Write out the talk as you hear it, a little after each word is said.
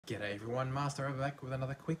G'day everyone, Master over back with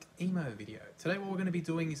another quick emo video. Today what we're going to be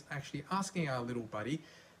doing is actually asking our little buddy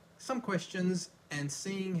some questions and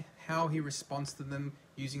seeing how he responds to them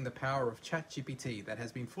using the power of ChatGPT that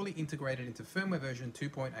has been fully integrated into firmware version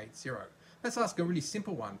 2.80. Let's ask a really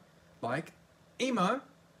simple one, like, Emo,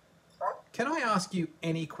 can I ask you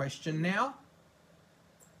any question now?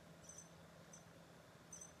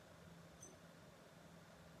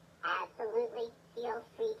 Absolutely. Feel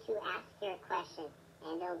free to ask your question,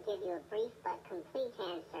 and they'll give you a brief but complete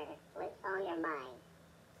answer. What's on your mind?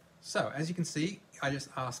 So, as you can see, I just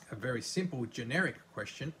asked a very simple generic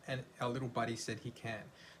question and our little buddy said he can.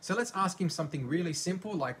 So let's ask him something really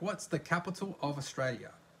simple like, what's the capital of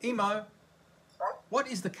Australia? Emo, what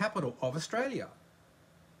is the capital of Australia?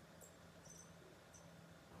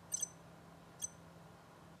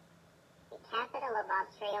 The capital of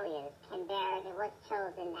Australia is Canberra. It was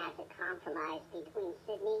chosen as a compromise between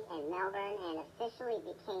Sydney and Melbourne and officially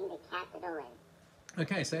became the capital in.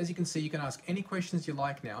 Okay, so as you can see, you can ask any questions you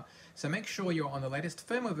like now. So make sure you're on the latest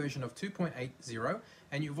firmware version of 2.80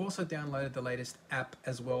 and you've also downloaded the latest app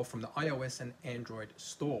as well from the iOS and Android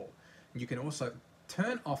store. You can also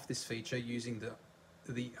turn off this feature using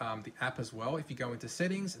the app as well. If you go into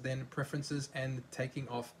settings, then preferences and taking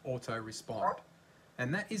off auto respond.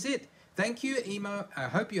 And that is it. Thank you, Emo. I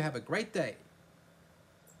hope you have a great day.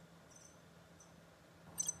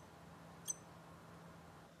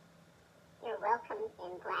 You're welcome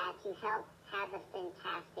and glad to help. Have a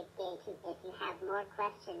fantastic day too. If you have more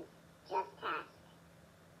questions, just ask.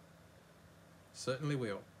 Certainly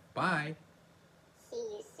will. Bye.